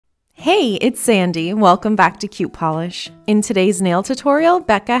Hey, it's Sandy. Welcome back to Cute Polish. In today's nail tutorial,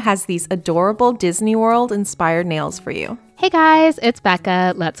 Becca has these adorable Disney World inspired nails for you. Hey guys, it's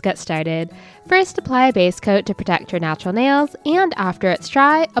Becca. Let's get started. First, apply a base coat to protect your natural nails, and after it's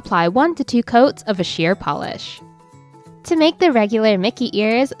dry, apply 1 to 2 coats of a sheer polish. To make the regular Mickey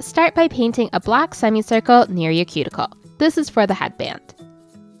ears, start by painting a black semicircle near your cuticle. This is for the headband.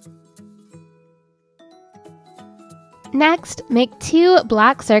 Next, make 2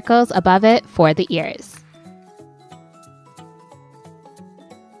 black circles above it for the ears.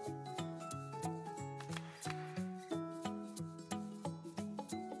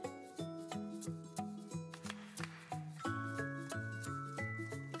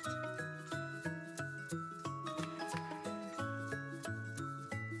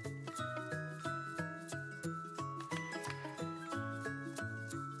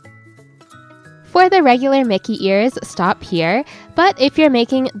 For the regular Mickey ears, stop here, but if you're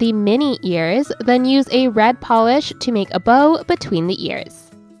making the mini ears, then use a red polish to make a bow between the ears.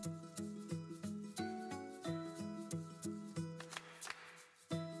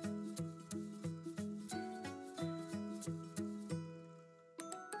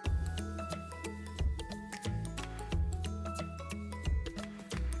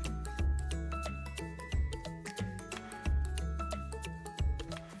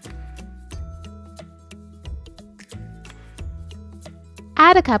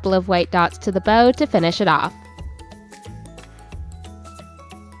 Add a couple of white dots to the bow to finish it off.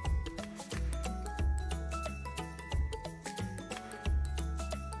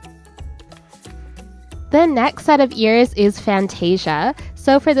 The next set of ears is Fantasia,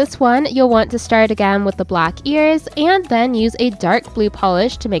 so for this one you'll want to start again with the black ears and then use a dark blue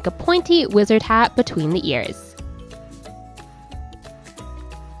polish to make a pointy wizard hat between the ears.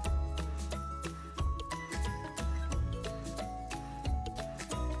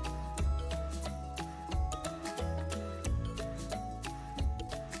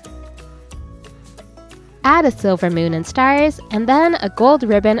 Add a silver moon and stars, and then a gold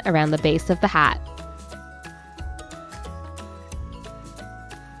ribbon around the base of the hat.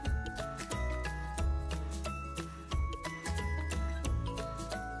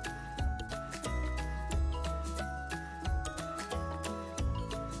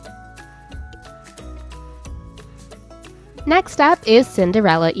 Next up is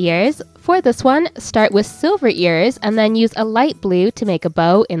Cinderella ears. For this one, start with silver ears and then use a light blue to make a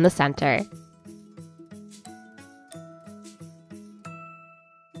bow in the center.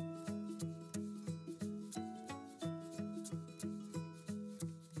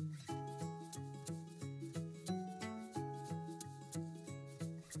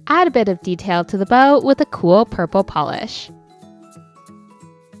 Add a bit of detail to the bow with a cool purple polish.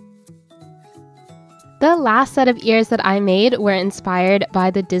 The last set of ears that I made were inspired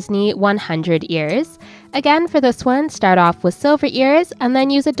by the Disney 100 ears. Again, for this one, start off with silver ears and then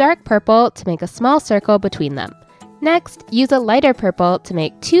use a dark purple to make a small circle between them. Next, use a lighter purple to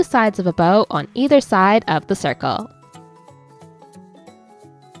make 2 sides of a bow on either side of the circle.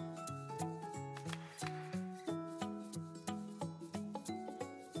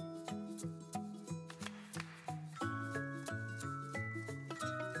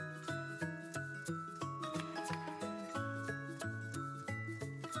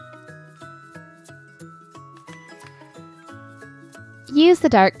 Use the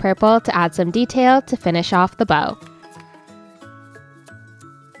dark purple to add some detail to finish off the bow.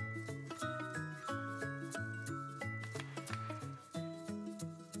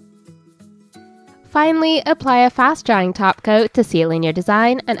 Finally, apply a fast-drying top coat to seal in your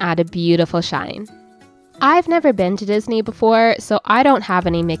design and add a beautiful shine. I've never been to Disney before, so I don't have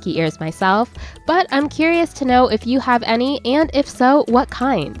any Mickey ears myself, but I'm curious to know if you have any, and if so, what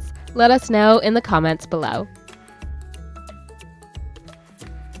kinds? Let us know in the comments below.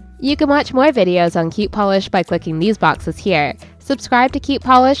 You can watch more videos on Cute Polish by clicking these boxes here. Subscribe to Cute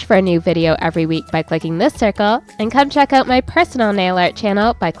Polish for a new video every week by clicking this circle, and come check out my personal nail art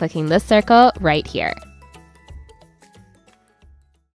channel by clicking this circle right here.